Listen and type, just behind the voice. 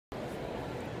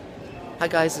Hi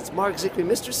guys, it's Marc Zicree,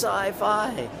 Mr.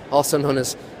 Sci-Fi, also known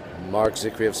as Marc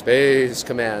Zicree of Space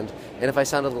Command. And if I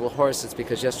sound a little hoarse, it's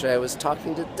because yesterday I was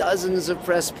talking to dozens of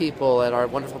press people at our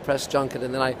wonderful press junket,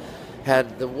 and then I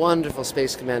had the wonderful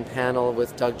Space Command panel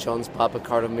with Doug Jones, Bob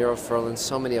Picardo, Miro Furlan,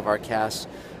 so many of our cast.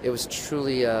 It was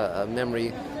truly a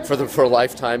memory for a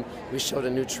lifetime. We showed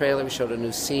a new trailer, we showed a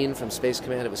new scene from Space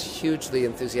Command. It was hugely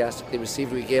enthusiastically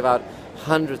received. We gave out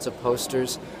hundreds of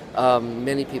posters.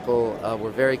 Many people were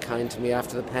very kind to me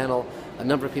after the panel. A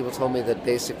number of people told me that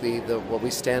basically what we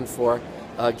stand for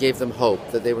gave them hope,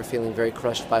 that they were feeling very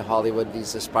crushed by Hollywood,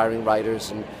 these aspiring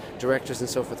writers and directors and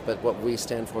so forth, but what we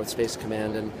stand for at Space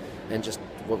Command and just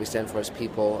what we stand for as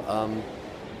people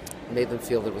made them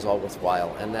feel that it was all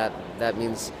worthwhile, and that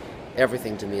means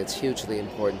everything to me. It's hugely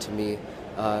important to me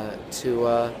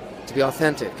to be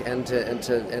authentic and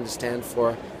to stand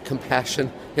for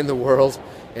compassion in the world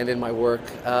and in my work.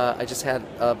 I just had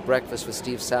breakfast with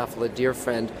Steve Saffel, a dear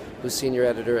friend who's senior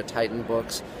editor at Titan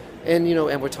Books, and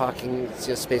we're talking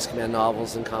Space Command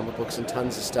novels and comic books and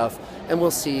tons of stuff, and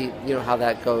we'll see how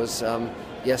that goes.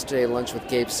 Yesterday, lunch with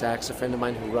Gabe Sachs, a friend of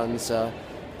mine who runs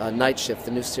Night Shift,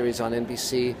 the new series on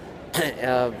NBC.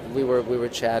 We were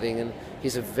chatting, and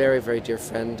he's a very, very dear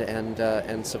friend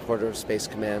and supporter of Space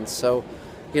Command. So,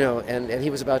 and he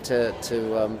was about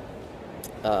to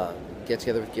get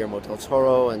together with Guillermo del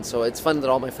Toro, and so it's fun that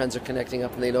all my friends are connecting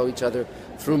up and they know each other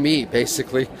through me,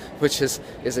 basically, which is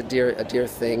a dear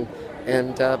thing.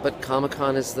 And but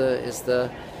Comic-Con is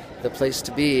the place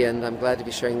to be, and I'm glad to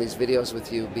be sharing these videos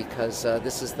with you because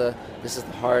this is the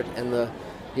heart and the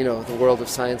world of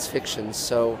science fiction.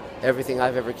 So everything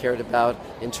I've ever cared about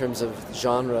in terms of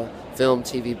genre, film,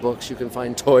 TV, books, you can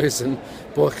find toys and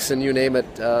books and you name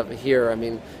it here. I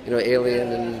mean,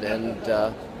 Alien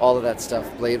and all of that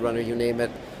stuff, Blade Runner, you name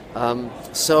it.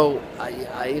 So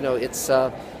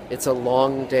it's a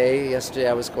long day. Yesterday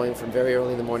I was going from very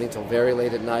early in the morning till very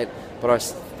late at night, but our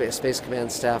Space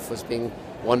Command staff was being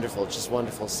wonderful, just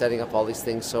wonderful, setting up all these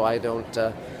things so I don't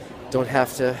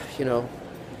have to,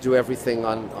 do everything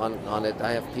on it.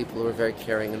 I have people who are very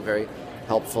caring and very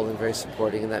helpful and very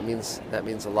supporting, and that means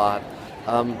a lot.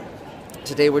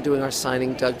 Today we're doing our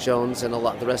signing. Doug Jones and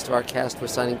the rest of our cast, we're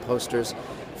signing posters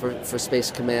for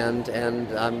Space Command,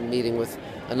 and I'm meeting with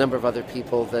a number of other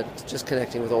people, that just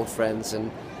connecting with old friends and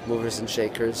movers and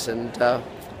shakers, and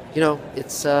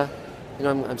it's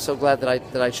I'm so glad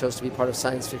that I chose to be part of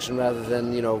science fiction rather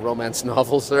than romance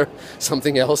novels or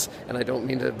something else. And I don't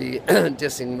mean to be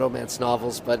dissing romance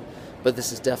novels, but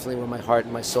this is definitely where my heart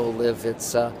and my soul live.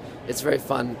 It's very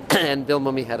fun. And Bill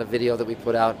Mummy had a video that we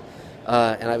put out,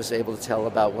 and I was able to tell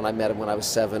about when I met him when I was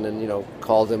 7, and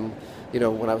called him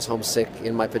when I was homesick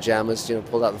in my pajamas.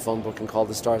 Pulled out the phone book and called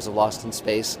the stars of Lost in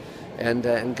Space, and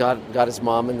got his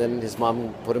mom, and then his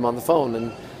mom put him on the phone,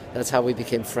 and that's how we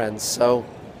became friends. So.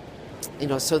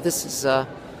 So this is,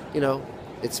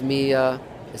 it's me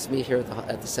here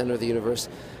at the center of the universe,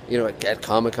 at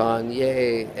Comic-Con,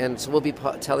 yay! And so we'll be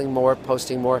telling more,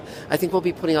 posting more. I think we'll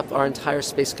be putting up our entire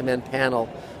Space Command panel,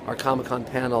 our Comic-Con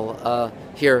panel,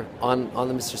 here on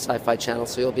the Mr. Sci-Fi channel,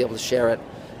 so you'll be able to share it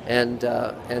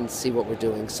and see what we're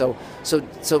doing. So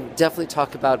definitely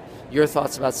talk about your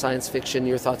thoughts about science fiction,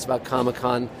 your thoughts about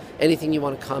Comic-Con, anything you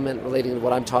want to comment relating to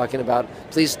what I'm talking about.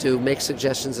 Please do make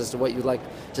suggestions as to what you'd like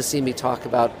to see me talk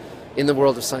about in the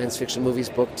world of science fiction, movies,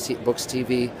 books,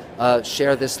 TV.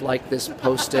 Share this, like this,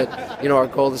 post it. Our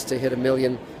goal is to hit a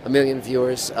million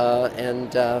viewers,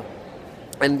 and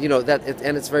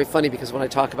it's very funny because when I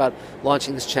talk about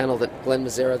launching this channel, that Glenn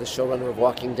Mazzara, the showrunner of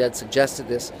Walking Dead, suggested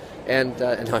this, and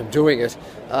I'm doing it.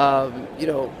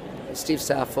 Steve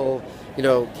Saffel,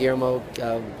 Guillermo,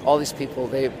 all these people,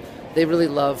 they really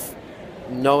love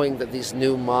knowing that these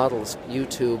new models,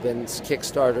 YouTube and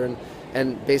Kickstarter,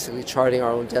 and basically charting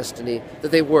our own destiny,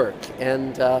 that they work.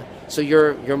 And so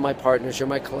you're my partners, you're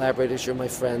my collaborators, you're my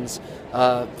friends.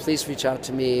 Please reach out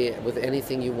to me with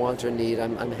anything you want or need.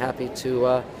 I'm happy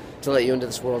to let you into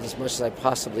this world as much as I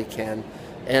possibly can.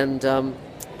 And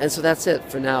so that's it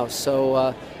for now.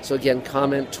 So again,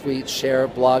 comment, tweet, share,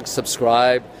 blog,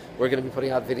 subscribe. We're going to be putting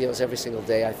out videos every single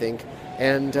day, I think.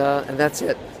 And that's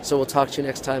it. So we'll talk to you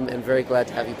next time, and very glad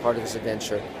to have you part of this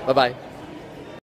adventure. Bye-bye.